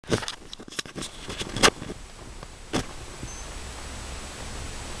Hi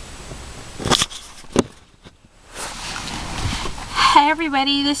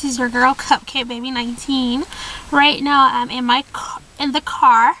everybody, this is your girl Cupcake Baby 19. Right now I'm in the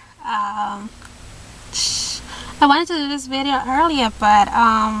car. I wanted to do this video earlier, but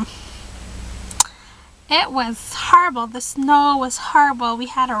it was horrible. The snow was horrible. We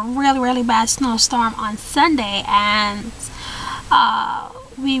had a really bad snowstorm on Sunday, and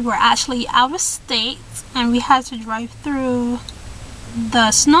we were actually out of state, and we had to drive through the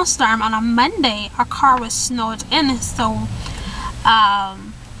snowstorm on a Monday. Our car was snowed in, so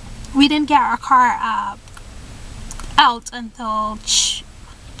we didn't get our car out until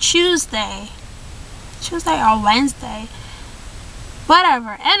Tuesday or Wednesday,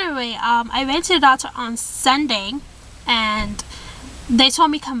 whatever. Anyway, I went to the doctor on Sunday, and they told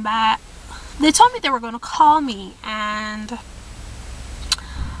me come back. They told me they were going to call me, and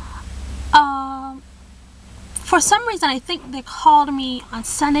for some reason I think they called me on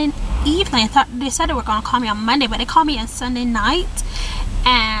Sunday evening. I thought they said they were going to call me on Monday, but they called me on Sunday night,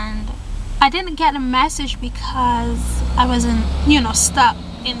 and I didn't get a message because I wasn't, stuck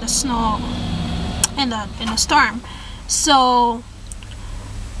in the snow, in the storm. So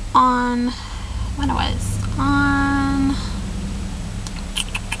on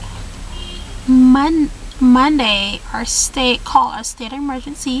Monday, our state called a state of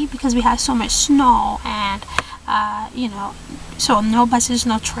emergency because we had so much snow, and so no buses,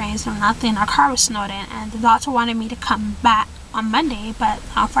 no trains, no nothing. Our car was snowed in, and the doctor wanted me to come back on Monday, but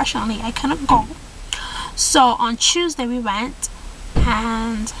unfortunately I couldn't go. So on Tuesday we went,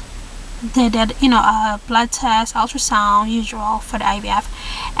 and they did a blood test, ultrasound, usual for the IVF,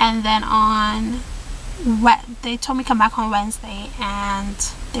 and then they told me come back on Wednesday, and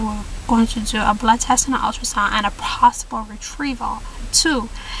they were going to do a blood test and an ultrasound and a possible retrieval too.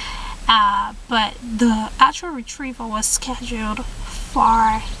 But the actual retrieval was scheduled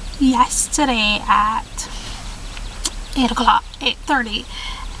for yesterday at 8:30,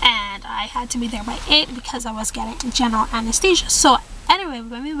 and I had to be there by 8 because I was getting general anesthesia. So anyway,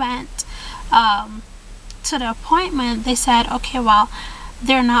 when we went to the appointment, they said, okay, well,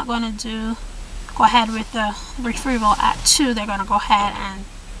 they're not going to go ahead with the retrieval at 2. They're going to go ahead and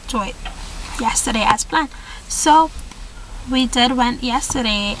do it yesterday as planned. So we went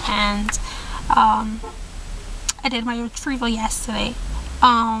yesterday, and I did my retrieval yesterday.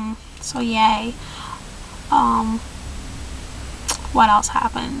 So yay. What else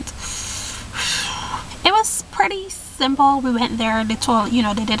happened? It was pretty simple. We went there, they told,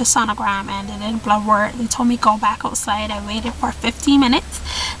 they did a sonogram and they did blood work. They told me go back outside. I waited for 15 minutes.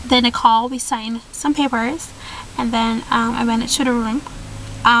 Then they called, we signed some papers, and then I went into the room.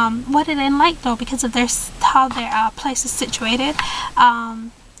 What I didn't like though, because of how their place is situated,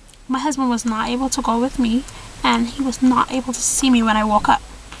 my husband was not able to go with me, and he was not able to see me when I woke up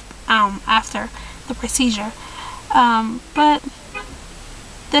after the procedure. But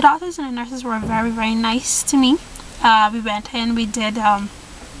the doctors and the nurses were very nice to me. We went in, we did, there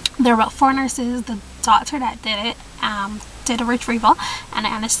were about 4 nurses, the doctor that did it, did a retrieval, and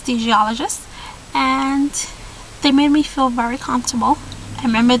an anesthesiologist, and they made me feel very comfortable. I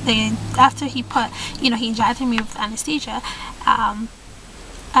remember after he injected me with anesthesia,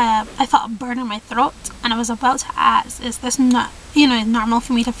 I felt a burn in my throat, and I was about to ask, is this not normal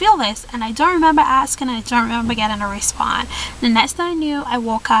for me to feel this? And I don't remember asking, and I don't remember getting a response. The next thing I knew, I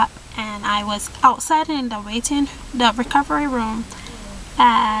woke up and I was outside in the recovery room,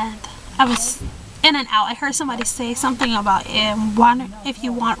 and I was in and out. I heard somebody say something about if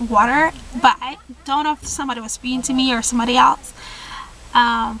you want water, but I don't know if somebody was speaking to me or somebody else.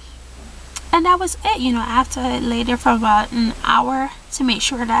 And that was it. After I lay there for about an hour to make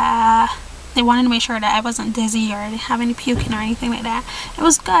sure that they wanted to make sure that I wasn't dizzy or I didn't have any puking or anything like that. It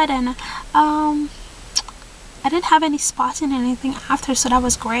was good, and I didn't have any spots in anything after, so that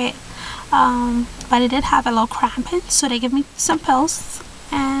was great. But I did have a little cramping, so they gave me some pills,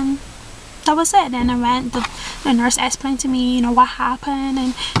 and that was it. Then I went, the nurse explained to me, what happened,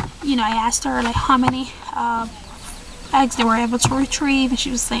 and I asked her like how many eggs they were able to retrieve, and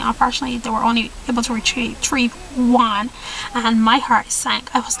she was saying unfortunately they were only able to retrieve 1, and my heart sank.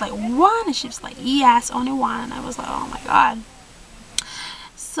 I was like, 1? And she was like, yes, only 1. And I was like, oh my god.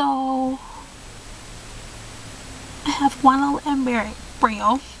 So I have 1 little embryo,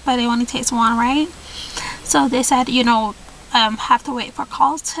 but it only takes 1, right? So they said, have to wait for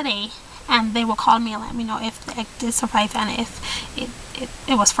calls today, and they will call me and let me know if the egg did survive and if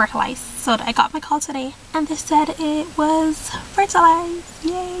it was fertilized. So I got my call today, and they said it was fertilized.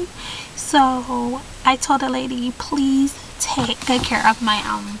 Yay! So I told the lady, please take good care of my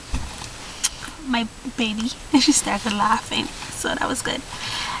my baby. And she started laughing, so that was good.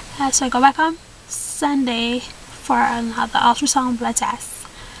 So I go back on Sunday for another ultrasound blood test,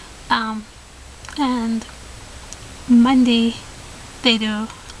 and Monday they do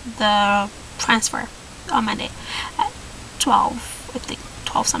the transfer on Monday at 12, I think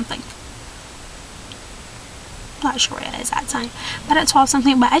 12 something, not sure what it is at time, but at 12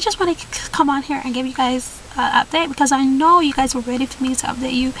 something. But I just want to come on here and give you guys an update, because I know you guys were ready for me to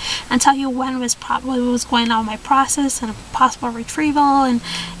update you and tell you when was probably what was going on with my process and a possible retrieval, and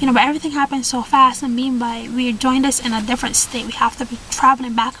you know, but everything happened so fast, and being by we're doing this in a different state, we have to be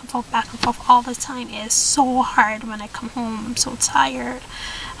traveling back and forth all the time. It is so hard. When I come home, I'm so tired.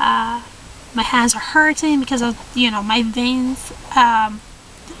 My hands are hurting because of, you know, my veins.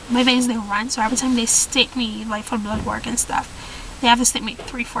 My veins, they run, so every time they stick me, like for blood work and stuff, they have to stick me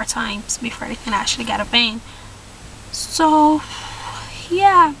 3-4 times before they can actually get a vein. So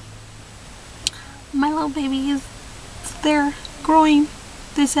yeah, my little baby is there growing.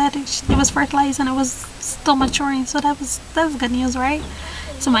 They said it was fertilized and it was still maturing, so that's good news, right?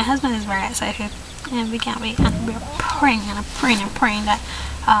 So my husband is very excited, and we can't wait, and we're praying that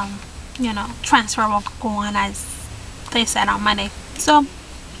you know, transfer will go on as they said on Monday. So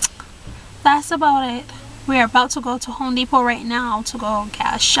that's about it. We're about to go to Home Depot right now to go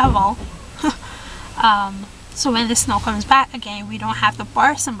get a shovel. So when the snow comes back again, we don't have to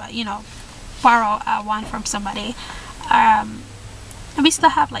borrow somebody, you know, borrow one from somebody. And we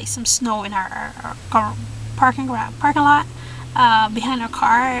still have like some snow in our parking lot behind our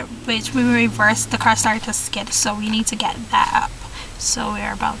car, which we reversed. The car started to skid, so we need to get that up. So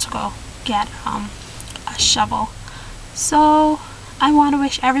we're about to go get a shovel. So I want to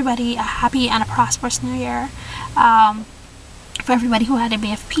wish everybody a happy and a prosperous new year. For everybody who had a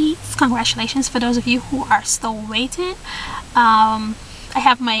BFP, congratulations. For those of you who are still waiting, I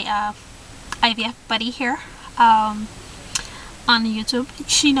have my IVF buddy here on YouTube.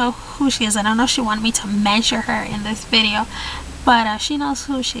 She knows who she is. I don't know if she wanted me to mention her in this video, but she knows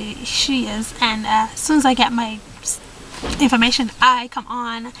who she is. And as soon as I get my information, I come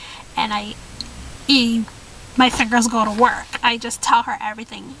on and my fingers go to work. I just tell her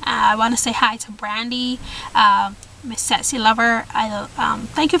everything. I want to say hi to Brandy, Miss Sexy Lover.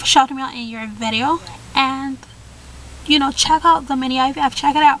 Thank you for shouting me out in your video, and you know, check out the mini IVF,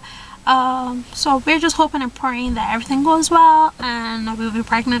 check it out. So we're just hoping and praying that everything goes well and we'll be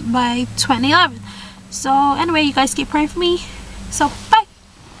pregnant by 2011. So anyway, you guys keep praying for me. So bye.